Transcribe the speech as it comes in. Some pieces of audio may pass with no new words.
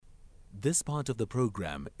This part of the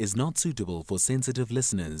program is not suitable for sensitive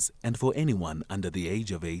listeners and for anyone under the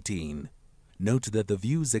age of 18. Note that the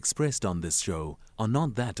views expressed on this show are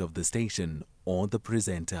not that of the station or the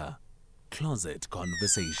presenter. Closet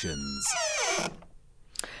Conversations.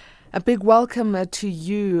 A big welcome to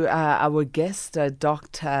you, our guest,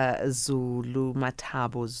 Dr.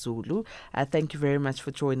 Zulumathabo Zulu. Thank you very much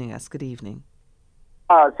for joining us. Good evening.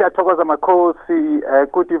 Siyathokoza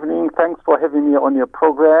Makhosi. Good evening. Thanks for having me on your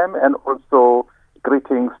program, and also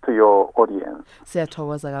greetings to your audience.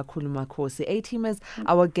 Siyathokoza kakhulu Makhosi. A-teamers,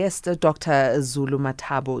 our guest, Dr.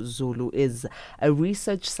 Zulumathabo Zulu, is a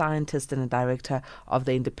research scientist and a director of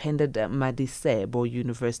the independent Madisebo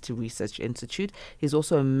University Research Institute. He's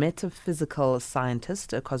also a metaphysical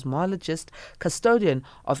scientist, a cosmologist, custodian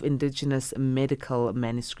of indigenous medical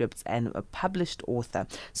manuscripts, and a published author.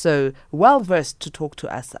 So well-versed to talk to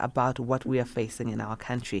us about what we are facing in our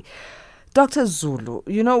country. Dr. Zulu,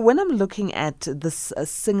 you know, when I'm looking at this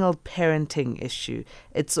single parenting issue,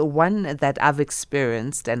 it's one that I've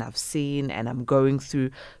experienced and I've seen and I'm going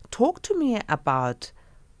through. Talk to me about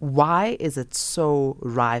why is it so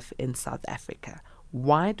rife in South Africa?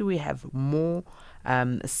 Why do we have more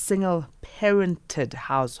single parented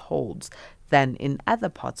households than in other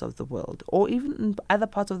parts of the world or even in other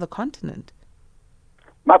parts of the continent?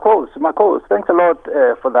 Marcos, thanks a lot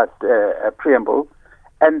for that preamble.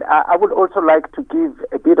 And I would also like to give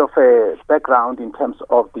a bit of a background in terms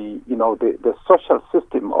of the social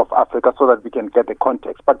system of Africa so that we can get the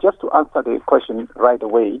context. But just to answer the question right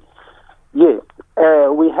away, yes,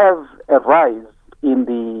 we have a rise in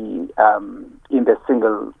the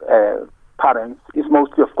single parents. It's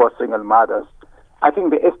mostly, of course, single mothers. I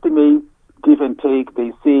think the estimates, give and take,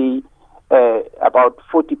 they say about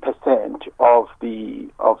 40% of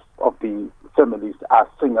the families are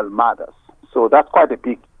single mothers. So that's quite a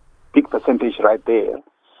big percentage right there.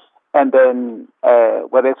 And then,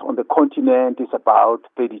 whereas on the continent is about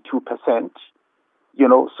 32%,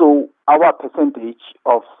 so our percentage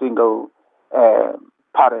of single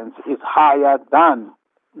parents is higher than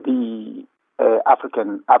the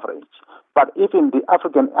African average. But even the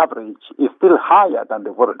African average is still higher than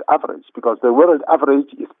the world average, because the world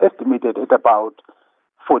average is estimated at about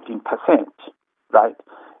 14%, right?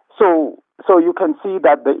 So you can see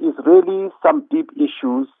that there is really some deep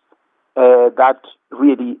issues that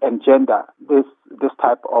really engender this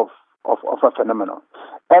type of a phenomenon.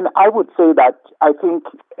 And I would say that I think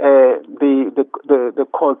the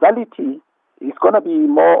causality is going to be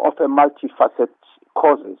more of a multifaceted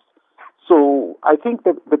causes. So I think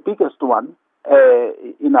the biggest one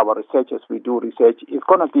in our research, as we do research, is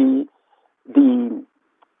going to be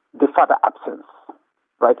the father absence,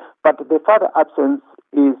 right? But the father absence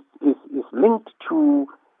is linked to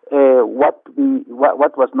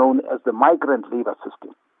what was known as the migrant labor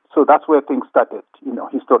system. So that's where things started,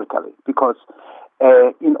 historically, because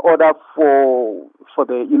in order for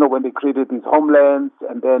the when they created these homelands,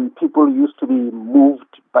 and then people used to be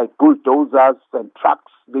moved by bulldozers and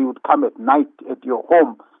trucks, they would come at night at your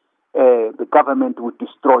home. The government would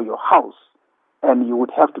destroy your house, and you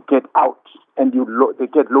would have to get out, and they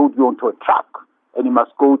load you onto a truck, and you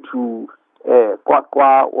must go to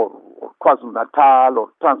Kwakwa or KwaZulu-Natal or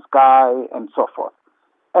Transkei and so forth.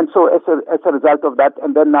 And so as a result of that,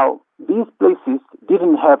 and then now these places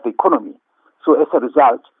didn't have the economy. So as a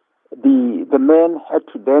result, the men had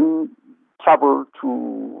to then travel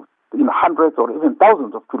to hundreds or even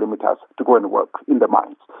thousands of kilometers to go and work in the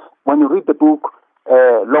mines. When you read the book,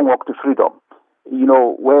 Long Walk to Freedom,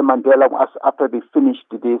 where Mandela was, after they finished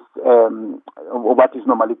this, what is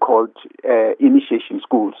normally called initiation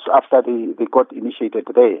schools, after they got initiated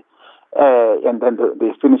there, and then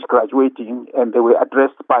they finished graduating, and they were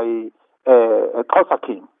addressed by a Xhosa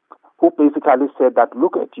king, who basically said that,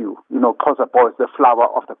 look at you, Xhosa boy is the flower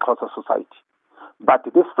of the Xhosa society. But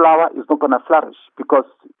this flower is not going to flourish because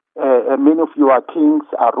many of you are kings,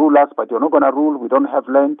 are rulers, but you're not going to rule. We don't have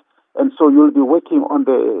land. And so you'll be working on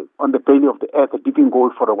the belly of the earth, digging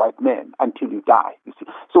gold for a white man until you die. You see,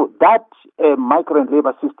 so that migrant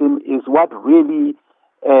labor system is what really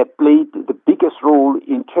played the biggest role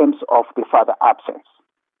in terms of the father absence.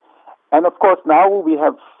 And of course, now we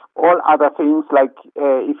have all other things like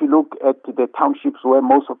if you look at the townships where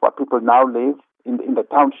most of our people now live in the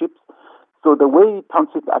townships. So the way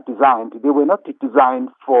townships are designed, they were not designed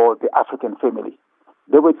for the African family.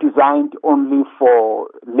 They were designed only for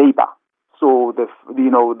labor. So the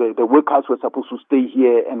workers were supposed to stay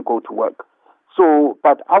here and go to work. So,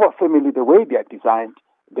 but our family, the way they are designed,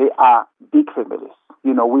 they are big families.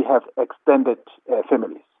 We have extended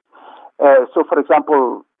families. So, for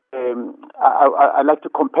example, I like to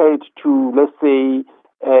compare it to, let's say,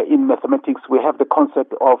 in mathematics, we have the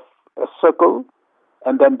concept of a circle,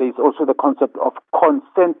 and then there's also the concept of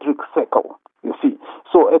concentric circle, you see.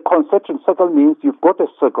 So a concentric circle means you've got a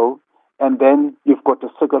circle, and then you've got a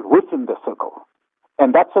circle within the circle.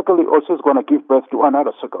 And that circle also is going to give birth to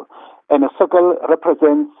another circle. And a circle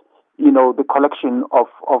represents, the collection of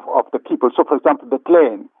the people. So, for example, the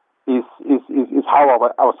clan is how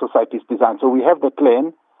our society is designed. So we have the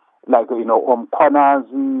clan, like,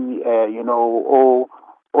 Omkhwanazi,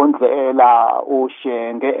 Ondlela,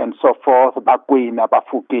 Oshenge, and so forth, Bakwena,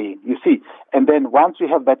 Bafokeng, you see. And then once we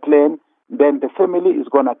have that clan, then the family is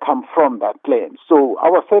going to come from that clan. So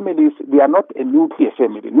our families, we are not a nuclear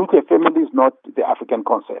family. Nuclear family is not the African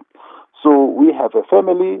concept. So we have a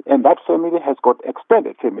family, and that family has got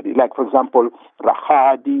extended family. Like, for example,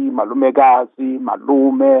 Rahadi, Malumegazi,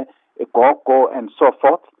 Malume, Gogo, and so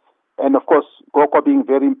forth. And of course, Gogo being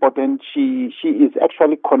very important, she is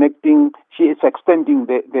actually she is extending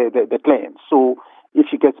the clan. So if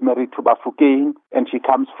she gets married to Bafokeng and she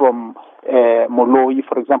comes from Moloi,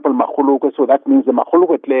 for example, Makgologo, so that means the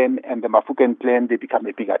Makgologo clan and the Mafokeng clan, they become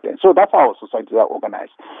a bigger clan. So that's how our societies are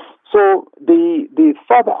organized. So the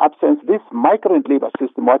father absence, this migrant labor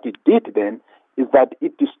system, what it did then is that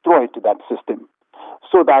it destroyed that system.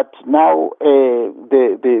 So that now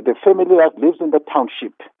the family that lives in the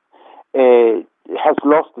township has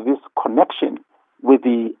lost this connection with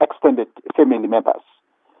the extended family members.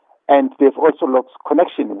 And they've also lost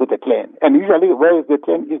connection with the clan. And usually, where is the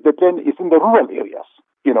clan? The clan is in the rural areas.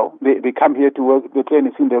 They come here to work. The clan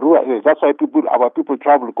is in the rural areas. That's why our people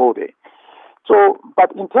travel, go there. So,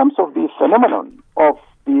 but in terms of the phenomenon of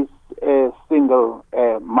these single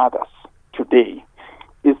mothers today,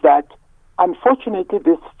 is that unfortunately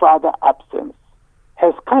this father absence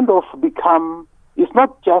has kind of become, it's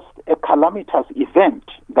not just a calamitous event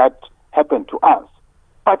that happened to us,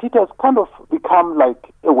 but it has kind of become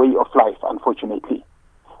like a way of life, unfortunately,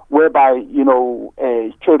 whereby,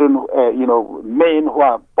 children, men who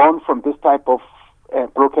are born from this type of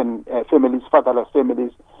broken families, fatherless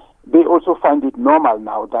families, they also find it normal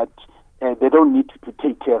now that they don't need to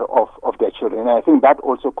take care of their children. And I think that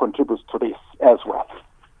also contributes to this as well.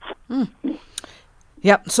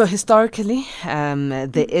 Yeah, so historically,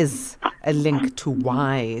 there is a link to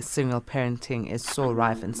why single parenting is so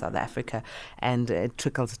rife in South Africa, and it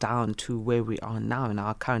trickles down to where we are now in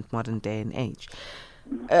our current modern day and age.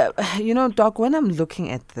 Doc, when I'm looking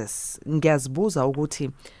at this, ngiyazibuza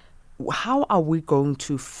ukuthi, how are we going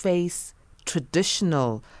to face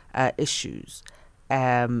traditional issues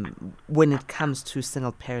when it comes to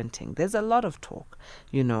single parenting? There's a lot of talk.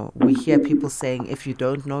 We hear people saying, if you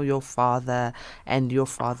don't know your father and your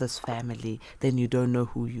father's family, then you don't know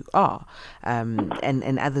who you are.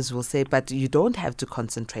 And others will say, but you don't have to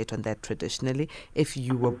concentrate on that traditionally. If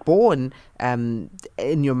you were born in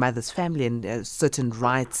your mother's family and certain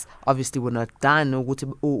rights obviously were not done,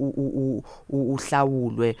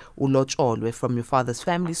 from your father's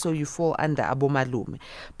family, so you fall under abomalume.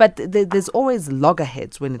 But there's always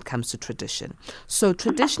loggerheads when it comes to tradition. So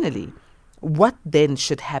traditionally, what then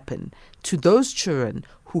should happen to those children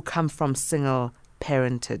who come from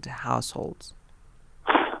single-parented households?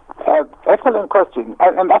 Excellent question,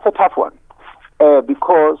 and that's a tough one,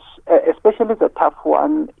 because especially the tough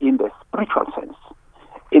one in the spiritual sense,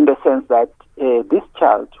 in the sense that this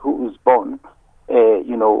child who is born,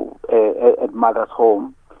 at mother's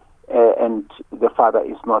home, and the father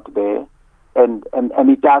is not there, and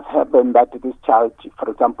it does happen that this child, for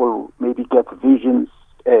example, maybe gets visions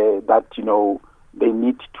that, they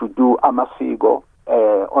need to do amasiko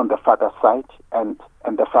on the father's side, and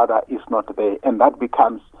the father is not there, and that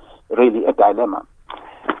becomes really a dilemma.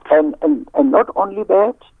 And not only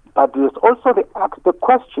that, but there's also the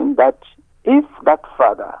question that if that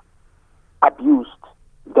father abused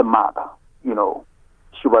the mother,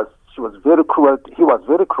 she was very cruel. He was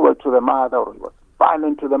very cruel to the mother, or he was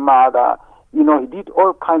violent to the mother. He did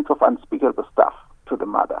all kinds of unspeakable stuff to the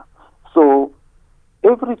mother. So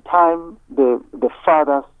every time the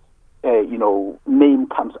father's name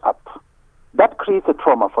comes up, that creates a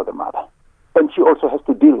trauma for the mother, and she also has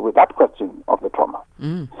to deal with that question of the trauma.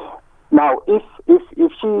 Now, if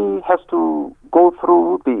she has to go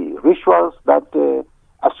through the rituals that,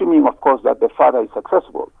 assuming of course that the father is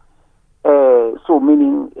accessible, so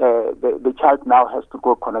meaning the child now has to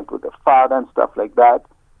go connect with the father and stuff like that,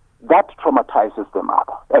 that traumatizes the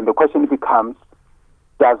mother. And the question becomes,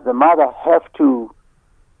 does the mother have to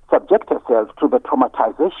subject herself to the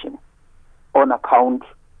traumatization on account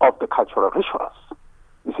of the cultural rituals?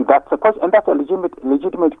 You see, that's a question, and that's a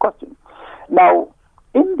legitimate question. Now,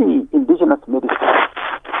 in the indigenous medicine,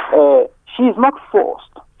 she is not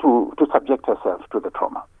forced to subject herself to the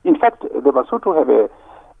trauma. In fact, the Basotho have a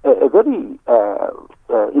very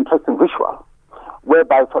interesting ritual,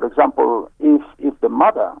 whereby, for example, if the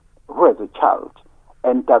mother who has a child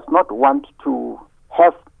and does not want to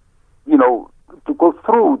have, to go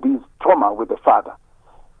through this trauma with the father,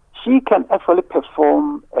 she can actually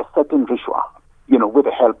perform a certain ritual, with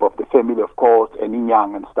the help of the family, of course, and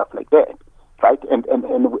inyang and stuff like that, right? And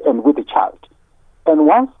with the child. And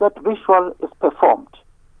once that ritual is performed,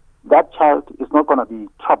 that child is not going to be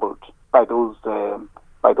troubled by those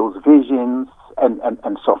visions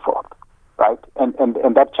and so forth, right? And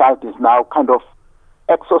that child is now kind of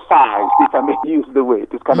exorcised, if I may use the word,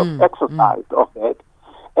 it's kind of exorcised of that.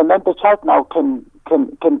 And then the child now can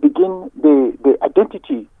begin the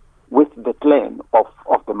identity with the clan of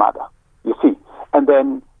the mother, you see. And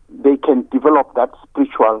then they can develop that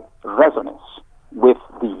spiritual resonance with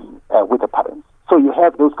the parents. So you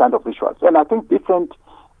have those kind of rituals. And I think different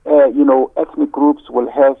ethnic groups will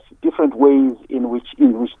have different ways in which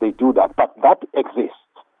they do that, but that exists,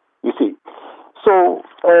 you see. So,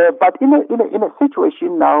 but in a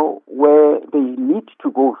situation now where they need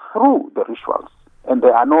to go through the rituals, and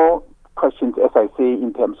there are no questions, as I say,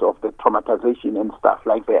 in terms of the traumatization and stuff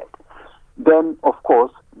like that, then of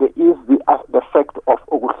course there is the fact of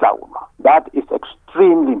ukuhlawulwa. That is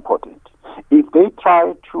extremely important. If they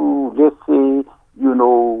try to, let's say,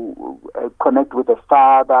 connect with the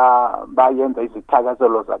father, bayenza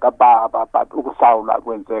izithakazelo zakababa, but ukuhlawulwa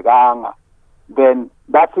kwenzekanga, then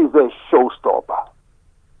that is a showstopper.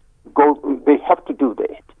 They have to do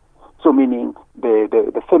that. So meaning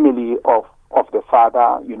the family of the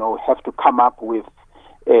father, have to come up with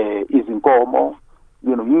izinkomo.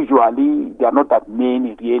 Usually there are not that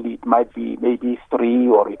many really. It might be maybe 3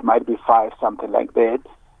 or it might be 5, something like that.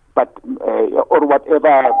 But or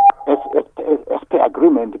whatever as per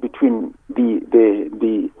agreement between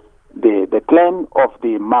the clan of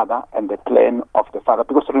the mother and the clan of the father.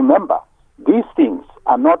 Because remember, these things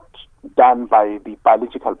are not done by the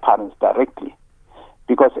biological parents directly.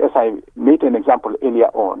 Because as I made an example earlier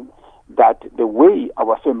on, that the way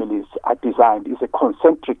our families are designed is a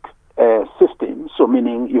concentric system. So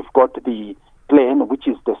meaning you've got the clan, which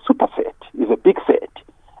is the superset, is a big set.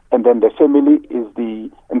 And then the family is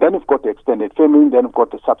and then you've got the extended family, then you've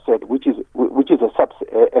got the subset, which is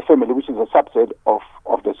a family which is a subset of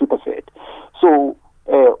the superset. So,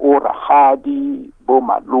 Orahadi,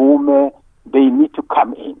 Bomalume, they need to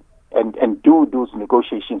come in and do those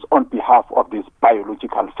negotiations on behalf of this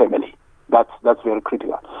biological family. That's very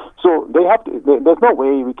critical. So they have to. There's no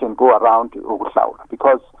way we can go around ukuhlawula,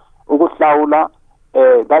 because ukuhlawula,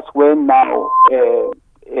 that's when now the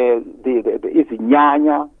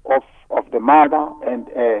izinyanya of the mother and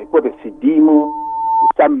the sidimu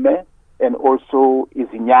samme, and also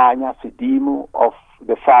izinyanya sidimu of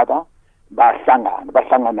the father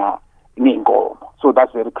bahlangana ngingomo. So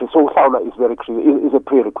that's very critical. So ukuhlawula is very critical. Is a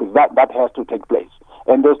prerequisite that has to take place,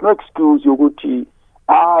 and there's no excuse yokuthi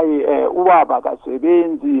ubaba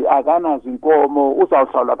kasebenzi akanazo inkomo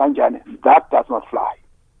uzawuhlawula kanjani. That does not fly.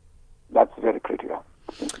 That's very critical.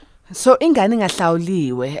 So ingane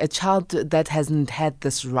engahlawuliwe, a child that hasn't had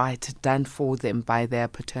this right done for them by their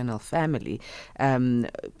paternal family,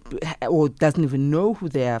 or doesn't even know who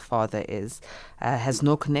their father is, has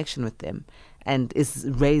no connection with them, and is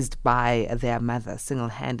raised by their mother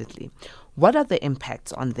single-handedly. What are the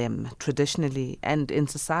impacts on them traditionally and in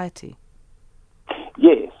society?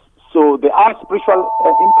 Yes, so there are spiritual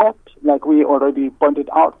impact, like we already pointed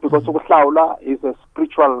out, because ukuhlawula is a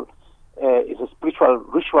spiritual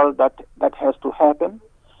ritual that has to happen.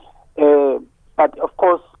 But of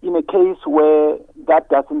course, in a case where that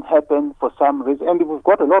doesn't happen for some reason, and we've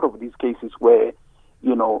got a lot of these cases where,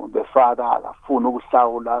 the father afuna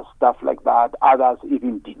ukuhlawula, stuff like that. Others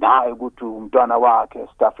even deny ukuthi umntwana wakhe,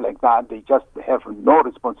 stuff like that. They just have no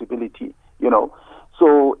responsibility,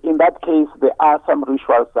 So in that case, there are some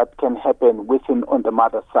rituals that can happen on the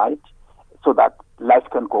mother's side, so that life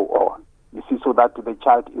can go on. You see, so that the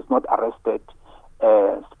child is not arrested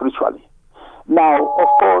spiritually. Now, of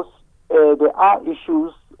course, there are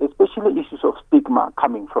issues, especially issues of stigma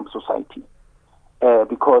coming from society,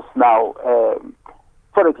 because now,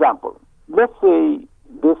 for example, let's say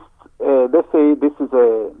this is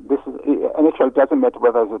and actually it doesn't matter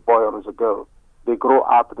whether it's a boy or it's a girl. They grow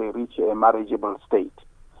up, they reach a marriageable state,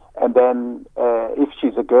 and then if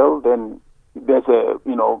she's a girl, then there's a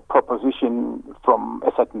proposition from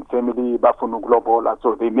a certain family, Bafunu Global,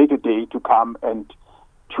 so they make a day to come and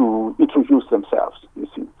to introduce themselves, you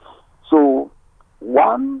see. So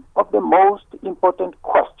one of the most important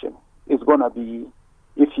questions is going to be,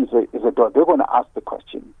 if she's a daughter, they're going to ask the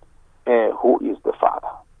question, who is the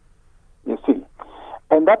father? you see.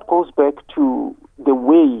 And that goes back to the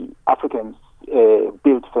way Africans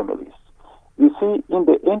built families. You see, in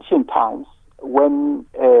the ancient times, when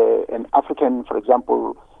an African, for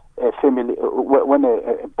example, a family, when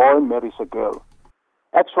a boy marries a girl,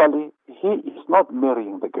 actually, he is not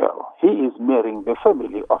marrying the girl. He is marrying the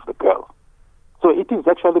family of the girl. So it is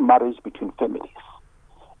actually marriage between families.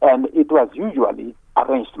 And it was usually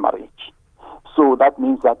arranged marriage. So that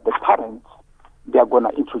means that the parents, they are going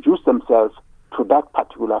to introduce themselves to that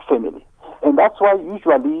particular family. And that's why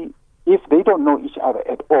usually, if they don't know each other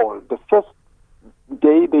at all, the first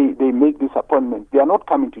day they make this appointment, they are not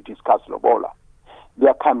coming to discuss lobola. They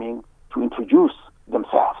are coming to introduce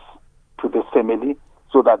themselves to this family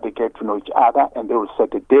so that they get to know each other, and they will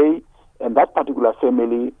set a day, and that particular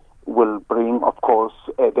family will bring, of course,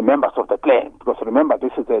 the members of the clan. Because remember,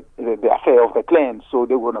 this is the affair of the clan, so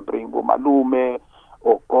they're going to bring Malume,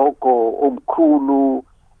 Okoko, Omkulu,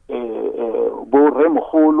 Bo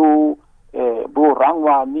Remuhulu, Bo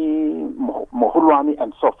Rangwani, Mohulwani,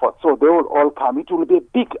 and so forth. So they will all come. It will be a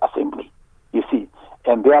big assembly, you see.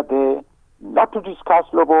 And they are there not to discuss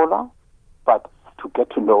lobola, but to get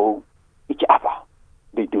to know each other.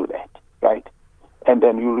 They do that, right? And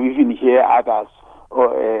then you'll even hear others,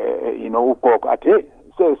 you know,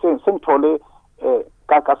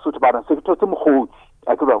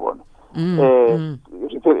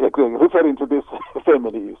 referring to this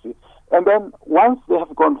family, you see. And then once they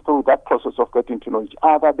have gone through that process of getting to know each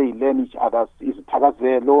other, they learn each other's, is it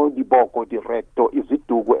Tagazelo, Diboko, Diretto, is it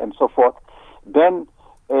Dugu, and so forth, then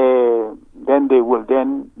they will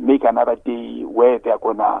then make another day where they're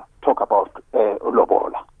going to talk about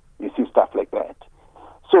lobola. You see, stuff like that.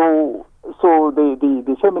 So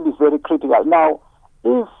the family is very critical. Now,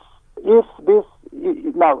 if this,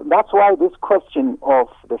 now that's why this question of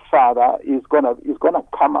the father is gonna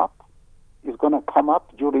come up. Is going to come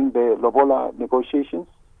up during the lobola negotiations,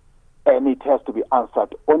 and it has to be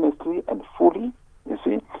answered honestly and fully. You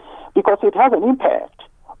see, because it has an impact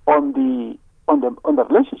on the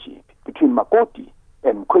relationship between Makoti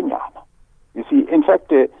and Mkwenyana. You see, in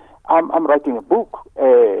fact, I'm writing a book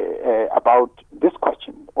about this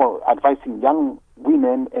question, or advising young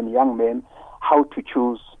women and young men how to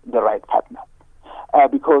choose the right partner,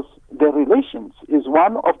 because the relations is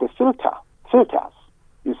one of the filters.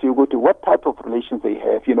 You see, you go to what type of relations they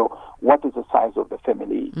have, you know, what is the size of the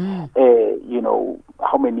family, you know,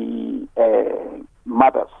 how many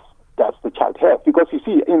mothers does the child have? Because you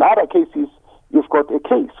see, in other cases, you've got a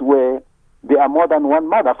case where there are more than one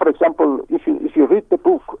mother. For example, if you read the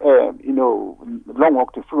book, you know, Long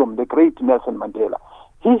Walk to Freedom, the great Nelson Mandela,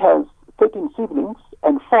 he has 13 siblings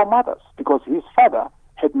and 4 mothers because his father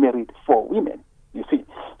had married 4 women, you see.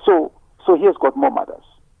 So he has got more mothers.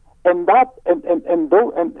 And that and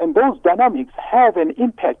those dynamics have an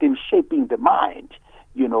impact in shaping the mind,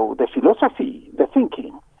 you know, the philosophy, the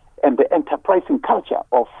thinking, and the enterprising culture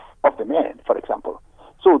of the man, for example.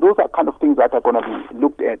 So those are kind of things that are going to be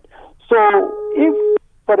looked at. So if,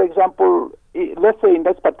 for example, let's say in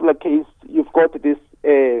this particular case, you've got this,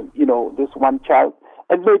 you know, this one child,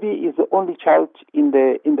 and maybe is the only child in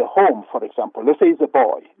the home, for example. Let's say it's a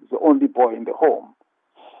boy, it's the only boy in the home.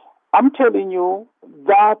 I'm telling you,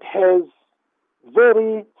 that has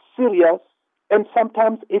very serious and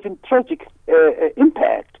sometimes even tragic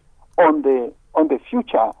impact on the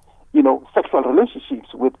future, you know, sexual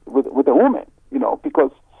relationships with a woman, you know,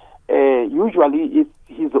 because usually if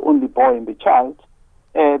he's the only boy in the child,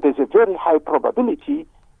 there's a very high probability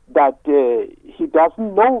that he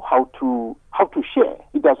doesn't know how to share.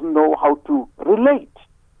 He doesn't know how to relate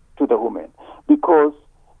to the woman, because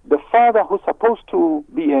the father who's supposed to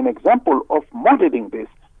be an example of modeling this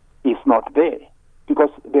is not there. Because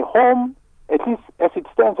the home, at least as it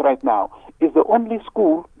stands right now, is the only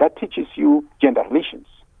school that teaches you gender relations.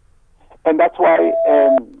 And that's why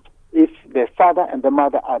if the father and the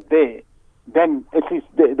mother are there, then at least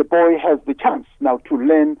the boy has the chance now to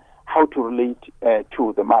learn how to relate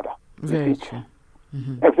to the mother. Very true.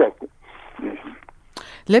 Mm-hmm. Exactly. Mm-hmm.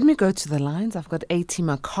 Let me go to the lines. I've got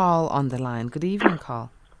Atima Carl on the line. Good evening, Carl.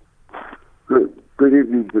 Good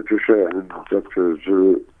evening, Patricia and Dr.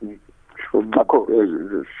 Zulu.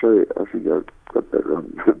 Sorry, I think I got that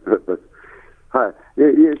wrong. But hi.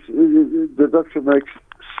 Yes, the doctor makes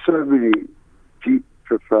so many deep,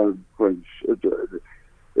 profound points,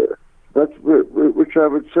 but which I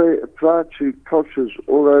would say apply to cultures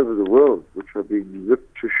all over the world, which are being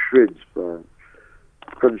ripped to shreds by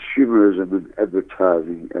consumerism and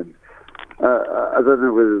advertising. And I don't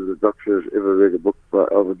know whether the doctor has ever read a book by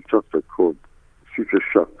Alvin Toffler called Future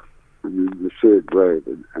Shock, and then the third wave,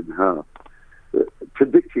 and how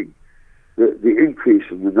predicting the increase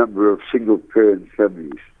in the number of single-parent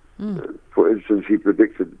families. For instance, he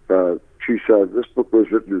predicted by 2000, this book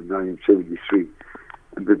was written in 1973,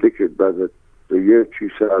 and predicted by the year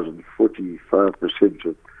 2000, 45%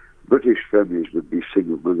 of British families would be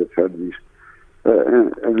single-mother families.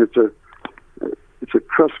 And it's a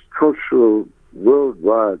cross-cultural,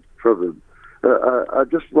 worldwide problem. I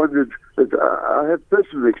just wondered, I have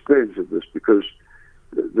personal experience of this because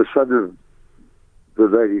the son of the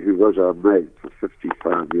lady who was our maid for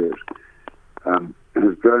 55 years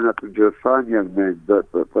has grown up into a fine young man, but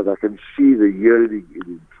I can see the yearning in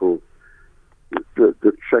him for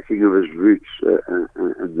the tracking of his roots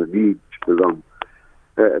and the need to belong.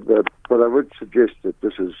 But I would suggest that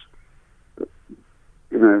this is,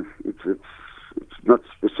 it's not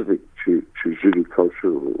specific to Zulu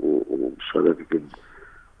culture or South African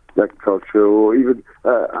black culture, or even,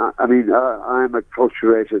 I am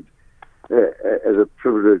acculturated as a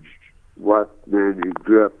privileged white man who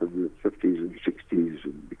grew up in the 50s and 60s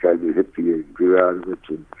and became a hippie and grew out of it.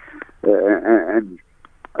 And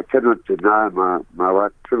I cannot deny my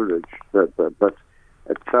white privilege, but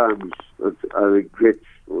at times I regret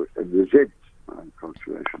and resent my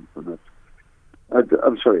acculturation for that.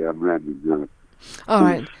 I'm sorry, I'm rambling now. All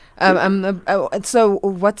right. So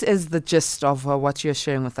what is the gist of what you're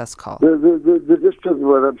sharing with us, Carl? The gist of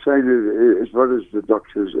what I'm saying is what is the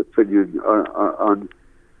doctor's opinion on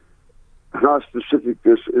how specific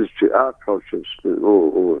this is to our culture,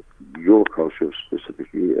 or your culture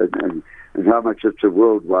specifically, and how much it's a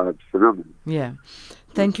worldwide phenomenon. Yeah.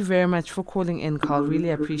 Thank you very much for calling in, Carl. Really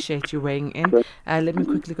appreciate you weighing in. Let me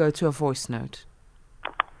quickly go to a voice note.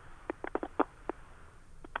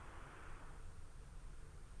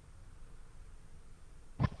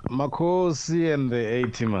 Makosi and the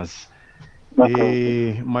A-teamers.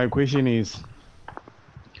 My question is,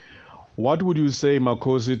 what would you say,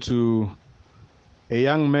 Makosi, to a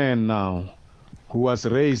young man now who was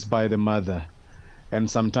raised by the mother, and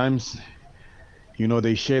sometimes,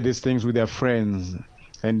 they share these things with their friends,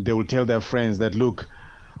 and they will tell their friends that, look,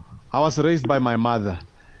 I was raised by my mother,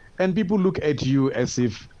 and people look at you as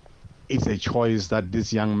if it's a choice that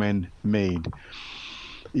this young man made.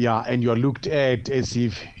 Yeah, and you're looked at as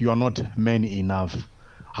if you are not man enough.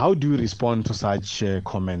 How do you respond to such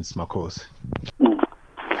comments, Makos?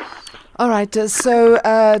 All right, so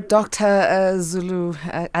Dr. Zulu,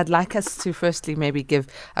 I'd like us to firstly maybe give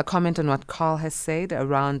a comment on what Carl has said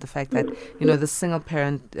around the fact that, the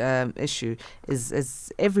single-parent issue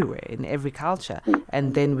is everywhere, in every culture,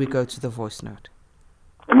 and then we go to the voice note.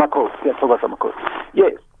 Makos, yes.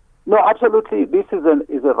 No, absolutely. This is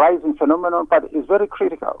a rising phenomenon, but it's very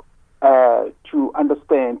critical to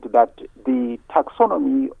understand that the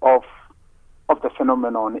taxonomy of the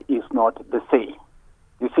phenomenon is not the same.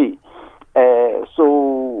 You see,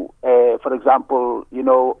 for example,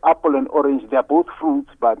 apple and orange, they are both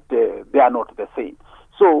fruits, but they are not the same.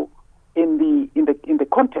 So, in the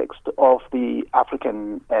context of the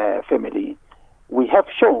African family, we have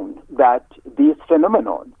shown that this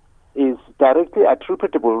phenomenon is directly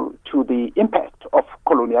attributable to the impact of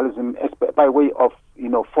colonialism by way of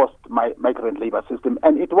forced migrant labor system,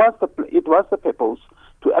 and it was the purpose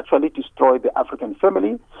to actually destroy the African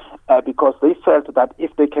family, because they felt that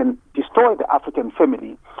if they can destroy the African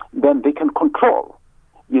family, then they can control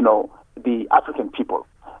the African people,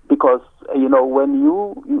 because when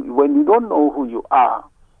you don't know who you are,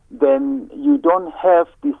 then you don't have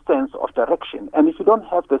the sense of direction. And if you don't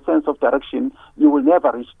have the sense of direction, you will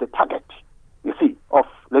never reach the target, of,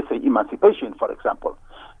 let's say, emancipation, for example.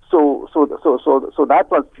 So that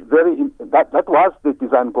was that was the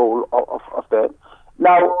design goal of that.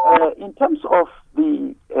 Now, in terms of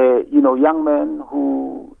the young man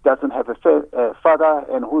who doesn't have a father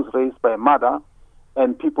and who's raised by a mother,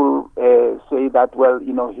 and people say that, well,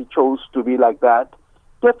 he chose to be like that.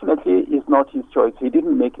 Definitely is not his choice. He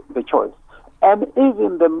didn't make the choice. And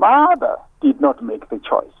even the mother did not make the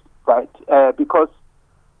choice, right? Because,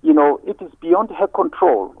 it is beyond her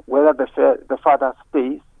control whether the father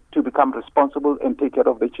stays to become responsible and take care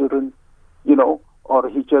of the children, or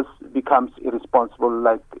he just becomes irresponsible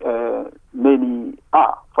like many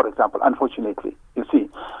are, for example, unfortunately, you see.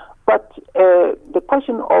 But the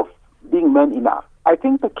question of being man enough, I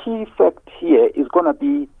think the key fact here is going to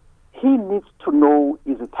be he needs to know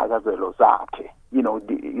is it Tagazelo Zake.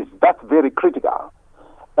 That's very critical.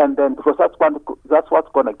 And then, because that's what's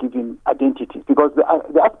going to give him identity. Because the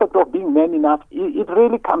aspect of being man enough, it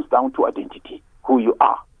really comes down to identity, who you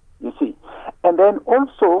are, you see. And then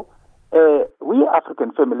also, we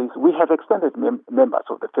African families, we have extended members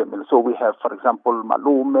of the family. So we have, for example,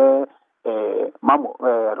 Malume,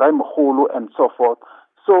 Raimaholo, and so forth.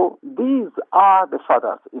 So these are the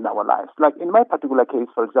fathers in our lives. Like in my particular case,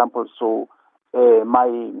 for example,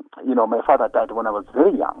 my father died when I was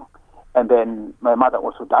very young. And then my mother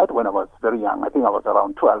also died when I was very young. I think I was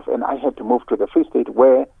around 12. And I had to move to the Free State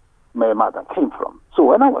where my mother came from. So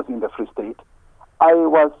when I was in the Free State, I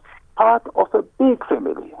was part of a big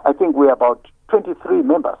family. I think we were about 23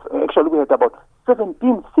 members. Actually, we had about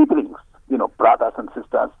 17 siblings, brothers and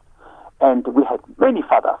sisters. And we had many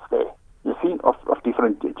fathers there, you see, of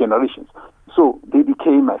different generations. So they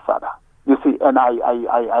became my father, you see, and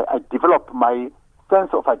I developed my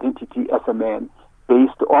sense of identity as a man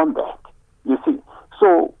based on that, you see.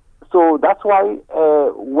 So that's why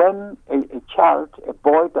when a child, a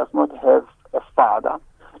boy, does not have a father,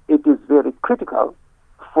 it is very critical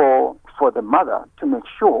for the mother to make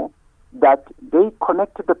sure that they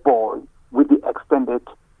connect the boy with the extended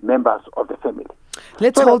members of the family.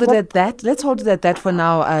 Let's hold it at that. Let's hold it at that for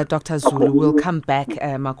now, Dr. Zulu. Okay. We'll come back,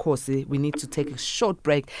 Makhosi. We need to take a short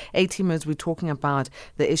break. A-teamers, we're talking about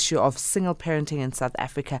the issue of single parenting in South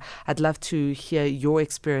Africa. I'd love to hear your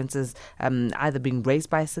experiences, either being raised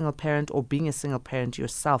by a single parent or being a single parent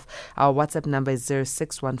yourself. Our WhatsApp number is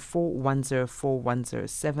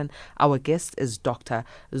 0614-104-107. Our guest is Dr.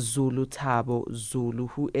 Zulumathabo Zulu,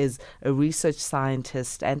 who is a research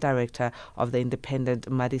scientist and director of the independent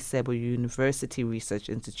Madisebo University Research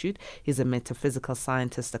Institute. He's a metaphysical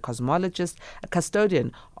scientist, a cosmologist, a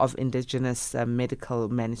custodian of indigenous medical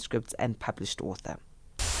manuscripts, and published author.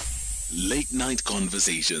 Late Night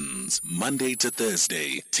Conversations, Monday to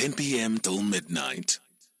Thursday, 10 p.m. till midnight.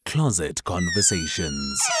 Closet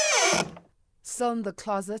Conversations. Still in the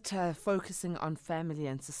closet, focusing on family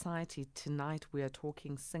and society. Tonight we are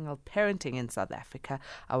talking single parenting in South Africa.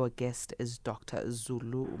 Our guest is Dr.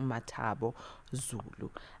 Zulumathabo Zulu,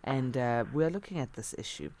 and we are looking at this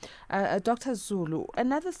issue. Dr. Zulu,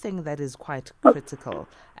 another thing that is quite critical,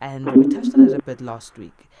 and we touched on it a bit last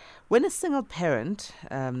week. When a single parent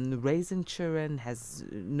raising children has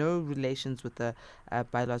no relations with the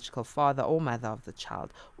biological father or mother of the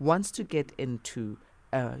child, wants to get into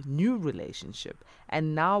a new relationship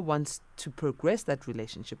and now wants to progress that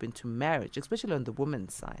relationship into marriage, especially on the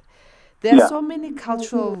woman's side. There are so many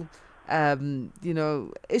cultural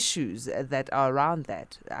issues that are around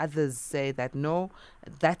that. Others say that no,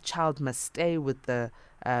 that child must stay with the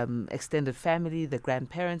extended family. The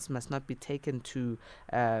grandparents must not be taken to,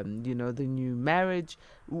 the new marriage.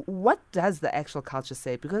 What does the actual culture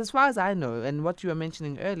say? Because as far as I know, and what you were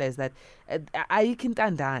mentioning earlier, is that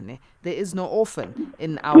there is no orphan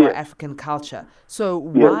in our African culture. So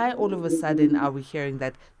why all of a sudden are we hearing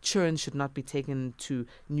that children should not be taken to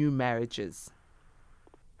new marriages?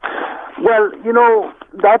 Well,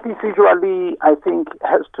 that is usually, I think,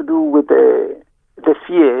 has to do with the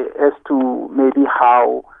fear as to maybe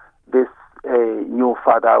how this new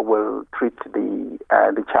father will treat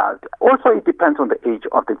the child. Also, it depends on the age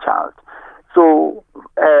of the child. So,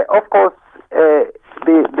 of course,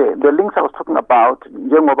 the links I was talking about,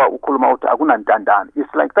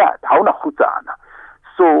 it's like that.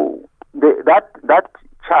 So that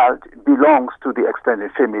child belongs to the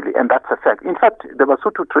extended family, and that's a fact. In fact, the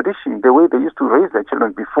Basotho tradition, the way they used to raise their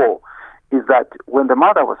children before, is that when the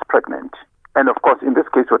mother was pregnant, and of course, in this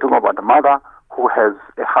case, we're talking about the mother who has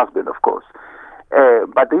a husband, of course.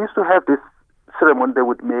 But they used to have this ceremony they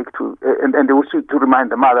would make and they used to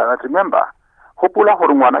remind the mother that, remember, hopula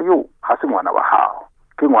hore ngwana yo ha se ngwana wa hao,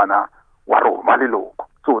 ke ngwana wa rona leloko.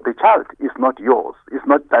 So the child is not yours.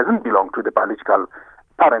 Doesn't belong to the biological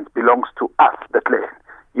parents. Belongs to us, the clan.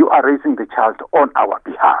 You are raising the child on our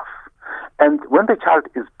behalf. And when the child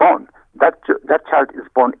is born, that child is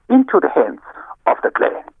born into the hands of the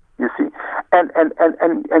clan. You see, and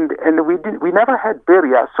we never had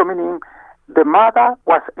barriers. So meaning, the mother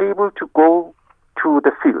was able to go to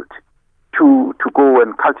the field to go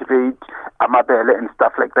and cultivate amabele and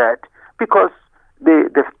stuff like that, because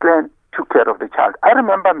the clan took care of the child. I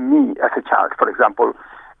remember me as a child, for example.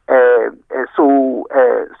 So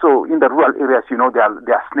in the rural areas, there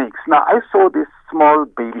are snakes. Now I saw this small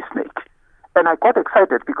baby snake, and I got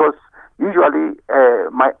excited because usually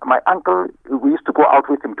my uncle, we used to go out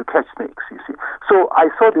with him to catch snakes, you see. So I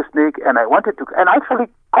saw the snake and I actually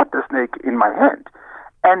got the snake in my hand.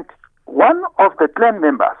 And one of the clan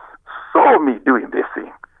members saw me doing this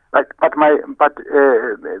thing. But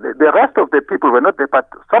the rest of the people were not there, but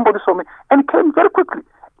somebody saw me and came very quickly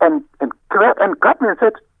and grabbed me and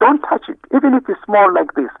said, don't touch it. Even if it's small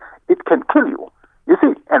like this, it can kill you. You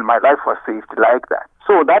see, and my life was saved like that.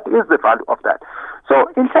 So that is the value of that. So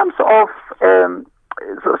in terms of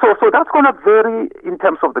So that's going to vary in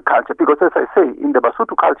terms of the culture, because as I say, in the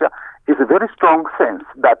Basotho culture, is a very strong sense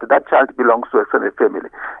that that child belongs to a certain family.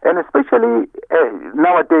 And especially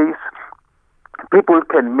nowadays, people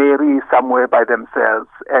can marry somewhere by themselves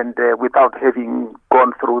and without having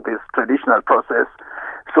gone through this traditional process.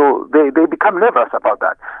 So they become nervous about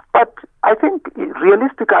that. But I think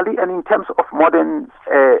realistically and in terms of modern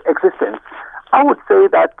existence, I would say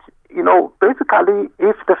that, basically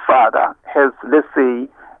if the father has, let's say,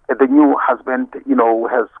 the new husband,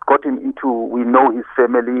 has gotten into, we know his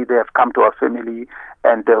family, they have come to our family,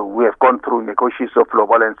 and we have gone through negotiations of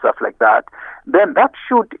lobola and stuff like that, then that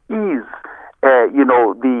should ease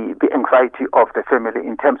the anxiety of the family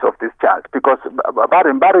in terms of this child, because so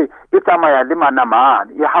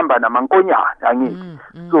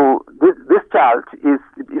this child is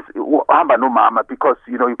no mama, because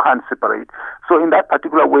you can't separate. So in that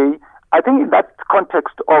particular way, I think in that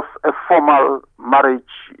context of a formal marriage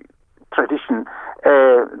tradition,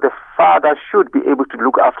 the father should be able to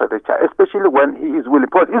look after the child, especially when he is willing.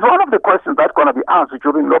 Because it's one of the questions that's going to be answered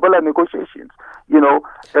during lobola negotiations.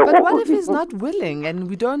 But what if he's not willing and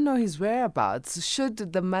we don't know his whereabouts? Should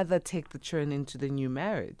the mother take the children into the new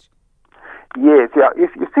marriage? Yes, yeah.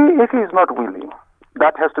 If he is not willing,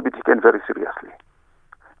 that has to be taken very seriously.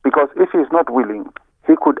 Because if he is not willing,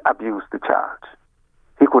 he could abuse the child.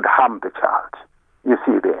 He could harm the child. You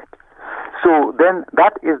see that? So then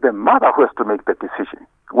that is the mother who has to make the decision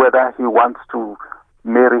whether he wants to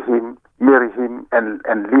marry him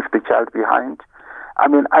and leave the child behind. I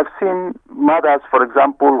mean, I've seen mothers, for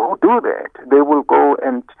example, who do that. They will go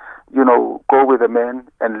and, go with a man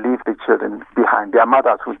and leave the children behind. There are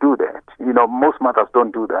mothers who do that. Most mothers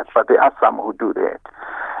don't do that, but there are some who do that.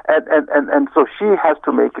 And so she has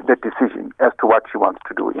to make the decision as to what she wants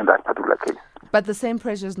to do in that particular case. But the same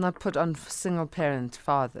pressure is not put on single-parent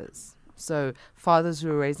fathers. So fathers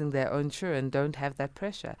who are raising their own children don't have that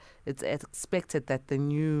pressure. It's expected that the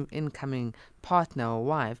new incoming partner or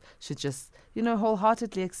wife should just,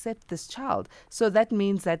 wholeheartedly accept this child. So that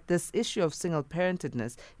means that this issue of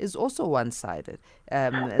single-parentedness is also one-sided.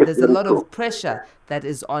 There's a lot of pressure that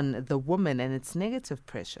is on the woman, and it's negative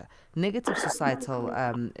pressure, negative societal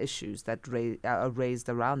issues that are raised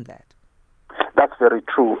around that. That's very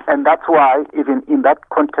true. And that's why even in that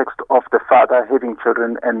context of the father having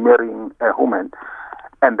children and marrying a woman,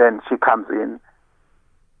 and then she comes in,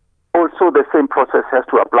 also the same process has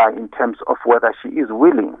to apply in terms of whether she is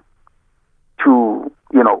willing to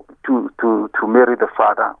marry the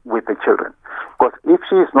father with the children. Because if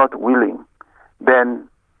she is not willing, then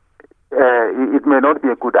it may not be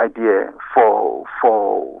a good idea for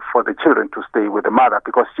the children to stay with the mother,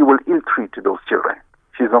 because she will ill-treat those children.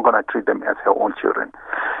 She's not going to treat them as her own children.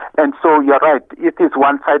 And so you're right, it is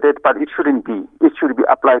one-sided, but it shouldn't be. It should be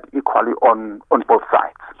applied equally on both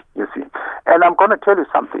sides, you see. And I'm going to tell you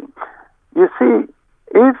something. You see,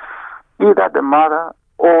 if either the mother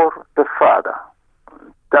or the father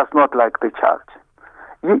does not like the child,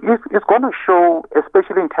 it's going to show,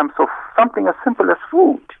 especially in terms of something as simple as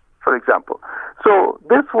food, for example. So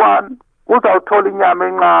this one, uzawuthola inyama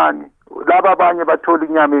encane, laba abanye bathola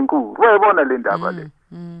inyama enkulu. Uyayibona le ndaba le?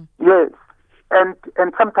 Yes. And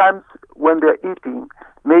sometimes when they're eating,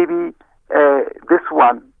 maybe this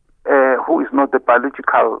one who is not the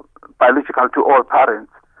biological to all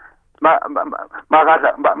parents, and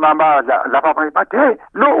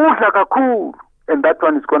that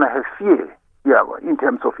one is going to have fear, in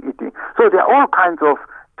terms of eating. So there are all kinds of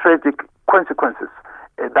tragic consequences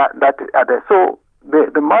that are there. So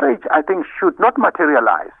the marriage, I think, should not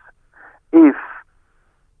materialize if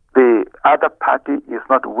the other party is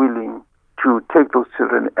not willing to take those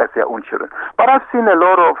children as their own children. But I've seen a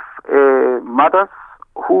lot of mothers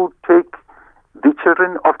who take the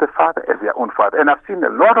children of the father as their own father. And I've seen a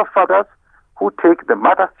lot of fathers who take the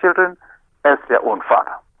mother's children as their own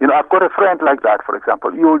father. I've got a friend like that, for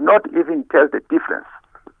example. You will not even tell the difference.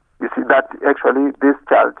 You see, that actually this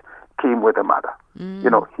child came with a mother. He's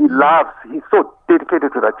so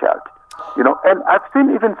dedicated to that child. And I've seen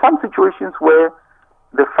even some situations where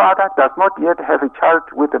the father does not yet have a child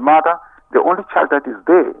with the mother. The only child that is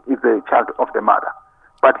there is the child of the mother.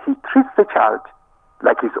 But he treats the child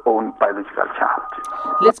like his own biological child.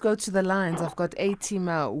 Let's go to the lines. I've got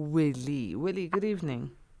Atima Willie. Willie, good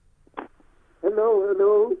evening.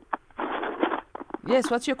 Hello. Yes,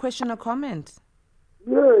 what's your question or comment?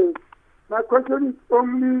 Yes, my question is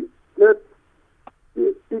only that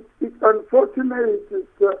it's unfortunate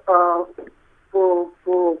for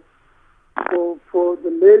the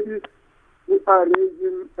ladies who are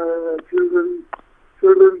raising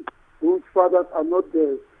children whose fathers are not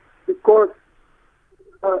there, because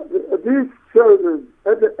these children,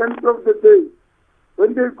 at the end of the day,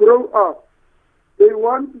 when they grow up, they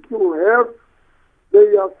want to have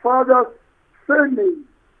their father's surname.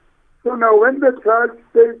 So now when the child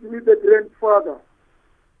stays with the grandfather,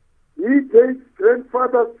 he takes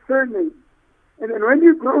grandfather's surname. And then when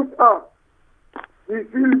he grows up, he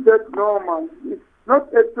feels that, no, man, it's not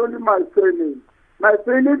actually my surname. My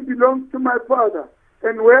surname belongs to my father.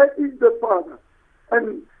 And where is the father?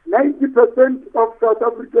 And 90% of South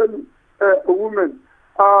African women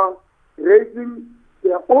are raising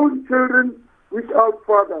their own children without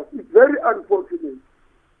fathers. It's very unfortunate.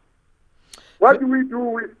 What do we do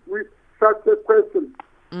with such a person?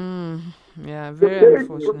 Yeah, very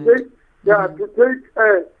unfortunate. To take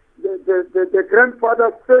the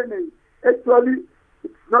grandfather's surname. Actually,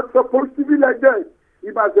 it's not supposed to be like that.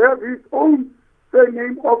 He must have his own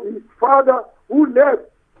surname of his father who left.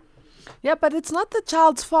 Yeah, but it's not the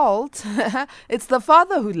child's fault. It's the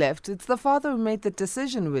father who left. It's the father who made the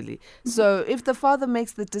decision, Willie. So if the father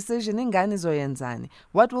makes the decision, ingane zoyenzani,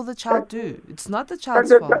 what will the child do? It's not the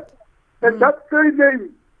child's fault. And that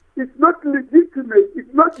surname is not legitimate.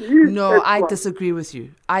 It's not his. No, I disagree with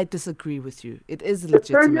you. It is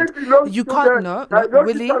legitimate. You can't know. No,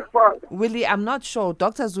 Willie, I'm not sure.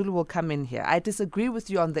 Dr. Zulu will come in here. I disagree with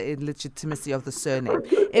you on the illegitimacy of the surname.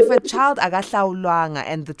 If a child agahlaulwanga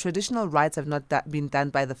and the traditional rights have not been done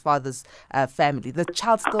by the father's family, the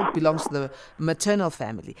child still belongs to the maternal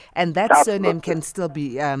family, and that surname can still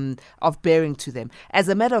be of bearing to them. As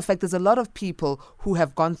a matter of fact, there's a lot of people who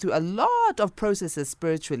have gone through a lot of processes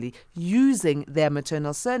spiritually using their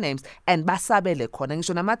maternal surnames, and basabele khona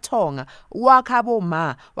ngisho namathonga wakhabo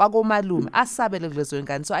ma wakomalume asabele kulezo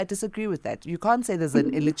ngane. So I disagree with that. You can't say there's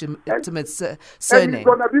an illegitimate surname. And it's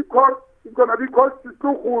gonna be called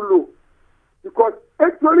Sikuhulu, because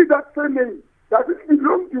actually that surname doesn't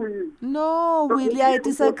belong to him. No, Willie, I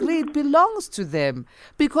disagree. It belongs to them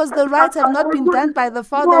because the rights have not been done by the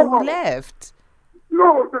father who left.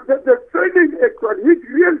 No, the surname actually, his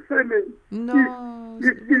real surname. No.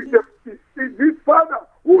 Is his father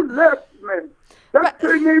who left, man. That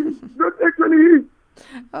surname is not actually his.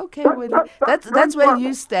 Okay, Willie. That's where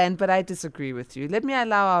you stand, but I disagree with you. Let me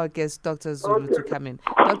allow our guest, Dr. Zulu, to come in.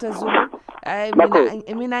 Dr. Zulu, I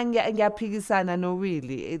mean, no,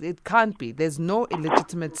 really. It can't be. There's no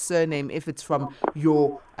illegitimate surname if it's from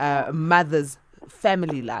your mother's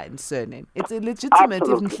family line surname. It's illegitimate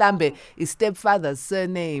if mhlambe is stepfather's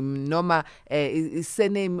surname noma is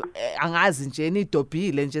surname angazi nje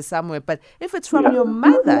enidobhile nje somewhere, but if it's from your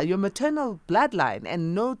mother, your maternal bloodline,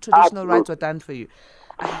 and no traditional rights were done for you.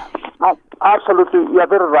 Absolutely, you are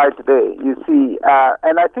very right there, you see,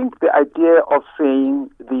 and I think the idea of saying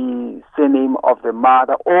the surname of the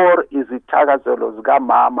mother, or is it Tagazolo's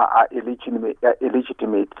mama, are illegitimate,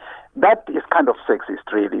 that is kind of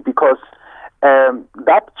sexist, really, because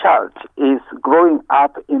that child is growing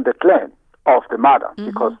up in the clan of the mother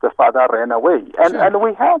because the father ran away. And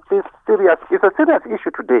we have it's a serious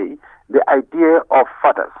issue today, the idea of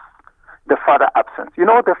fathers, the father absence. You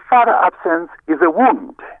know, the father absence is a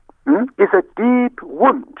wound, it's a deep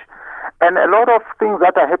wound. And a lot of things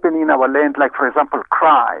that are happening in our land, like, for example,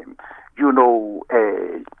 crime, you know,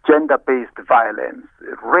 gender-based violence,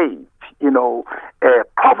 rape, you know,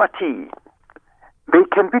 poverty, they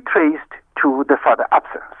can be traced to the father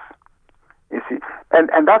absence, you see.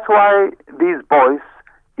 And that's why these boys,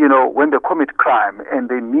 you know, when they commit crime and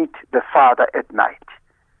they meet the father at night,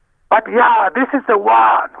 but yeah, this is the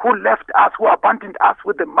one who left us, who abandoned us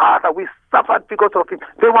with the mother, we suffered because of him,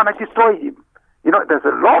 they want to destroy him. You know, there's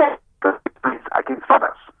a lot of against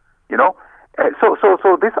fathers, you know.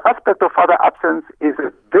 So this aspect of father absence is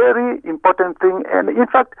a very important thing, and in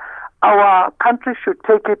fact, our country should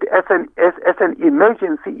take it as an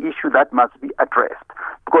emergency issue that must be addressed.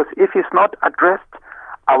 Because if it's not addressed,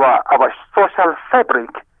 our social fabric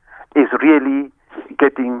is really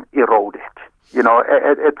getting eroded. You know,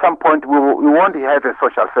 at some point we won't have a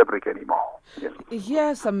social fabric anymore. You know? Here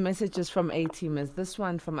are some messages from A-teamers. This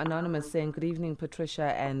one from Anonymous saying, good evening,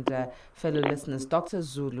 Patricia and fellow listeners, Dr.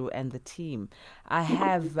 Zulu and the team. I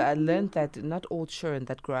have learned that not all children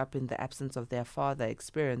that grow up in the absence of their father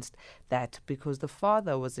experienced that because the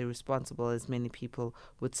father was irresponsible, as many people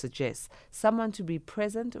would suggest. Someone to be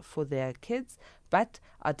present for their kids, but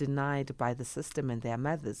are denied by the system and their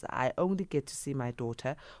mothers. I only get to see my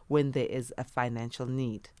daughter when there is a financial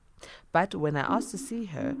need. But when I ask to see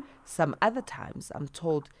her, some other times I'm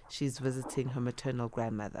told she's visiting her maternal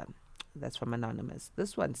grandmother. That's from Anonymous.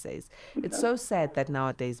 This one says, it's so sad that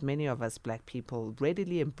nowadays many of us black people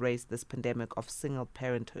readily embrace this pandemic of single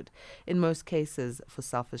parenthood, in most cases for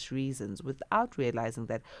selfish reasons, without realizing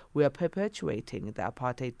that we are perpetuating the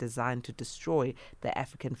apartheid designed to destroy the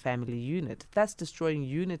African family unit, thus destroying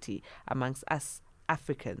unity amongst us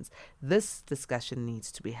Africans. This discussion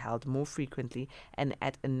needs to be held more frequently and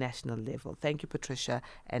at a national level. Thank you, Patricia,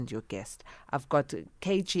 and your guest. I've got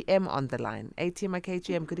KGM on the line. ATM at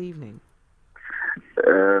KGM, good evening.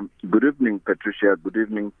 Good evening, Patricia. Good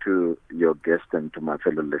evening to your guest and to my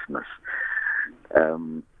fellow listeners.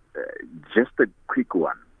 Just a quick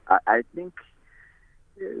one. I think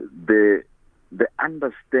the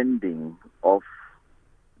understanding of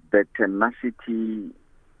the tenacity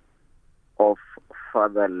of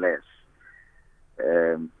fatherless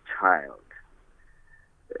child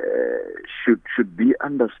should be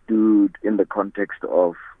understood in the context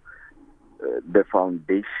of the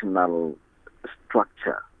foundational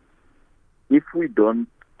structure. If we don't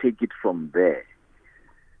take it from there,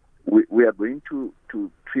 we are going to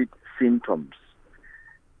treat symptoms,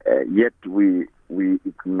 yet we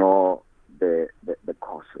ignore the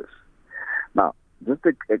causes. Now, just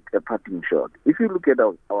a parting shot. If you look at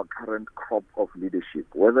our current crop of leadership,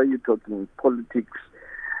 whether you're talking politics,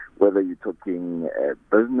 whether you're talking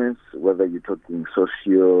business, whether you're talking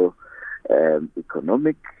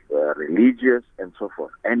socio-economic, religious, and so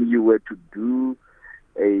forth, and you were to do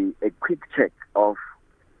a quick check of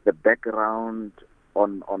the background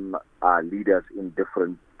on our leaders in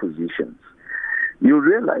different positions, you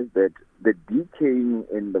realize that the decaying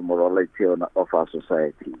in the morality of our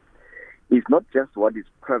society is not just what is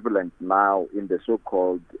prevalent now in the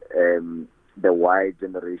so-called the Y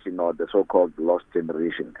generation or the so-called lost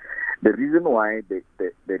generation. The reason why the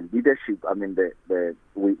leadership,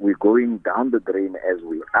 we're going down the drain as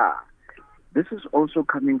we are, this is also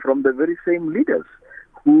coming from the very same leaders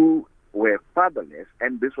who were fatherless,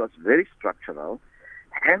 and this was very structural.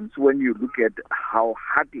 Hence, when you look at how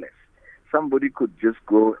heartless somebody could just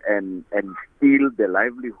go and steal the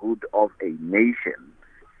livelihood of a nation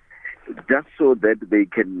just so that they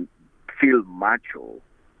can feel macho,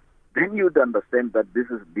 then you'd understand that this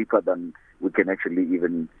is deeper than we can actually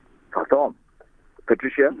even fathom.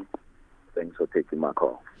 Patricia, thanks for taking my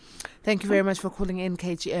call. Thank you very much for calling in,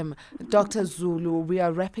 KGM. Dr. Zulu, we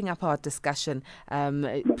are wrapping up our discussion.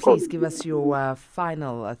 Please give us your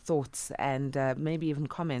final thoughts and maybe even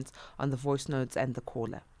comments on the voice notes and the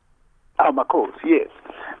caller. Makos, yes.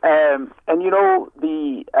 And you know,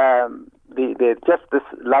 the just this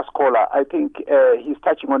last caller, I think he's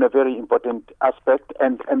touching on a very important aspect,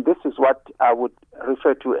 and this is what I would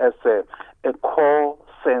refer to as a core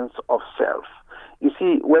sense of self. You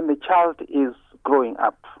see, when the child is growing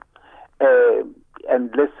up, and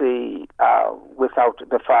let's say without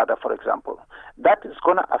the father, for example, that is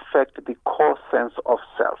going to affect the core sense of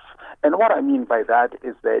self. And what I mean by that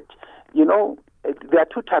is that, you know, there are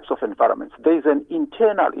two types of environments. There is an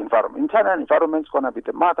internal environment. Internal environment is going to be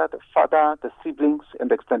the mother, the father, the siblings, and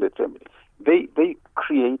the extended family. They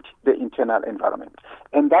create the internal environment.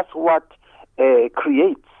 And that's what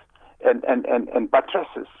creates and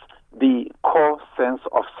buttresses the core sense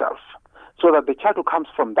of self. So that the child who comes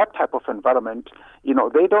from that type of environment, you know,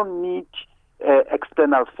 they don't need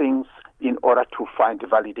external things in order to find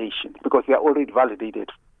validation, because they are already validated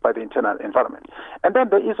by the internal environment. And then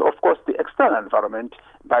there is, of course, the external environment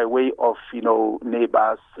by way of, you know,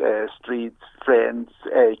 neighbors, streets, friends,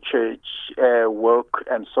 church, work,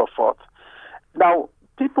 and so forth. Now,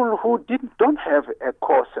 people who don't have a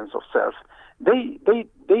core sense of self, they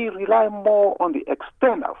rely more on the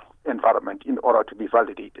external environment in order to be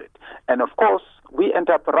validated. And of course, we end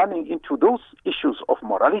up running into those issues of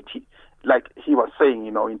morality, like he was saying,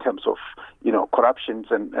 you know, in terms of, you know,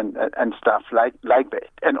 corruptions and stuff like that.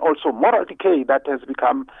 And also moral decay that has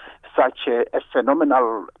become such a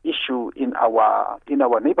phenomenal issue in our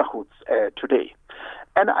neighborhoods today.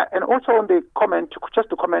 And also on the comment, just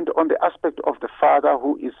to comment on the aspect of the father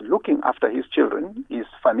who is looking after his children, is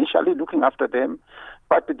financially looking after them,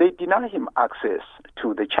 but they deny him access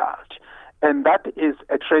to the child. And that is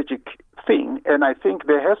a tragic thing. And I think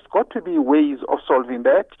there has got to be ways of solving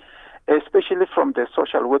that, especially from the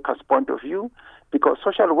social workers' point of view, because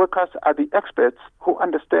social workers are the experts who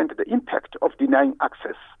understand the impact of denying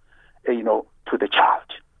access, you know, to the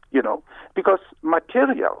child, you know, because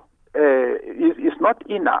material is not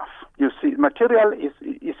enough. You see, material is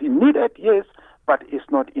needed, yes, but it's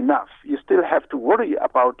not enough. You still have to worry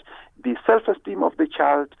about the self-esteem of the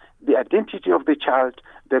child, the identity of the child,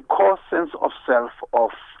 the core sense of self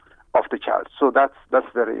of the child. So that's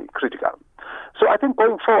very critical. So I think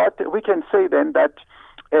going forward, we can say then that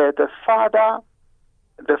the father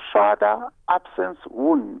absence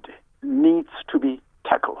wound needs to be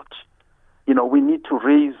tackled. We need to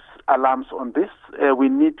raise alarms on this. We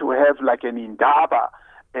need to have like an indaba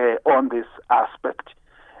on this aspect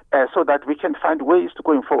so that we can find ways to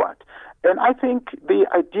going forward. And I think the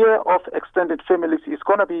idea of extended families is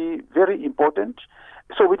going to be very important.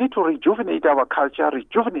 So we need to rejuvenate our culture,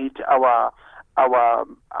 rejuvenate our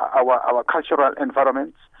cultural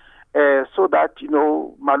environments, so that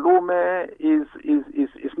malume is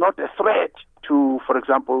not a threat to, for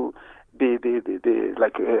example, the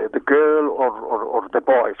girl or the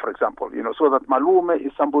boy, for example. So that malume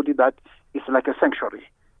is somebody that is like a sanctuary.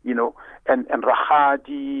 And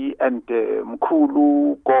Rahadi and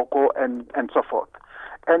Mkulu, Gogo, and so forth.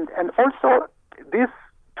 And also, this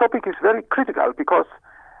topic is very critical because,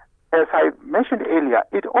 as I mentioned earlier,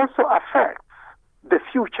 it also affects the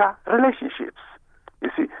future relationships. You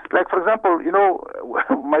see, like, for example,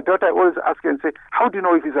 my daughter always asks and say, how do you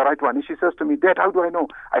know if he's the right one? And she says to me, Dad, how do I know?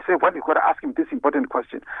 I say, well, you've got to ask him this important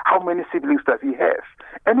question. How many siblings does he have?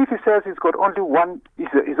 And if he says he's got only one, he's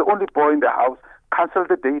the only boy in the house, cancel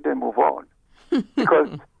the date and move on.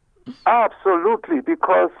 Because, absolutely,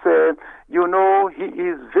 because, he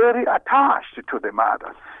is very attached to the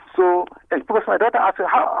mother. So, because my daughter asked,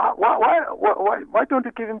 why don't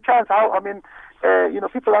you give him a chance?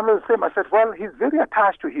 People are not the same. I said, well, he's very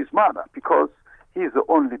attached to his mother because he's the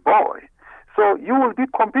only boy. So you will be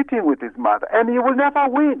competing with his mother, and you will never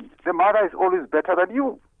win. The mother is always better than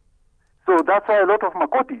you. So that's why a lot of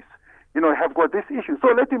Makotis, have got this issue. So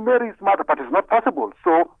let him marry his mother, but it's not possible.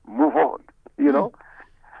 So move on,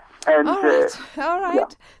 And, all right. Yeah.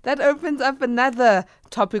 That opens up another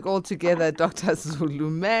topic altogether, Dr. Zulu.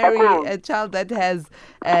 Marry a child that has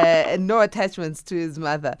no attachments to his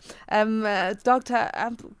mother. Doctor,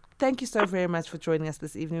 thank you so very much for joining us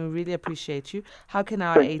this evening. We really appreciate you. How can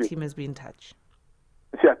our A-teamers be in touch?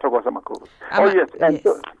 Yeah, yes. And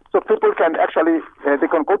yes. So people can actually, they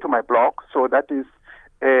can go to my blog. So that is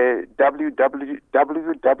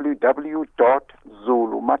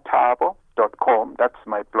www.zulumathabo.com. That's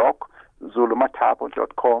my blog,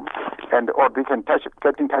 zulumathabo.com. Or they can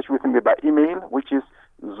get in touch with me by email, which is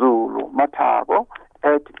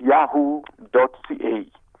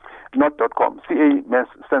zulumathabo@yahoo.ca. Not .com. CA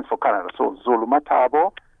stands for Canada. So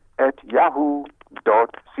zulumathabo@yahoo.ca.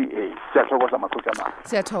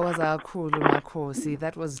 Siyathokoza kakhulu Makhosi.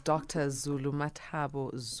 That was Dr.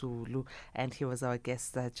 Zulumathabo Zulu, and he was our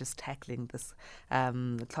guest just tackling this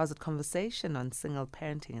closet conversation on single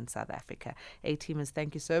parenting in South Africa. A-teamers,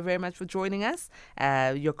 thank you so very much for joining us.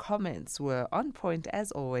 Your comments were on point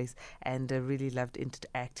as always, and really loved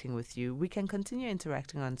interacting with you. We can continue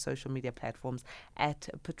interacting on social media platforms at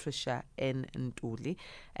Patricia N. Ntuli,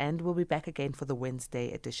 and we'll be back again for the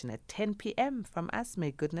Wednesday edition at 10 p.m. From us,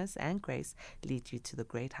 may goodness and grace lead you to the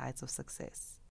great heights of success.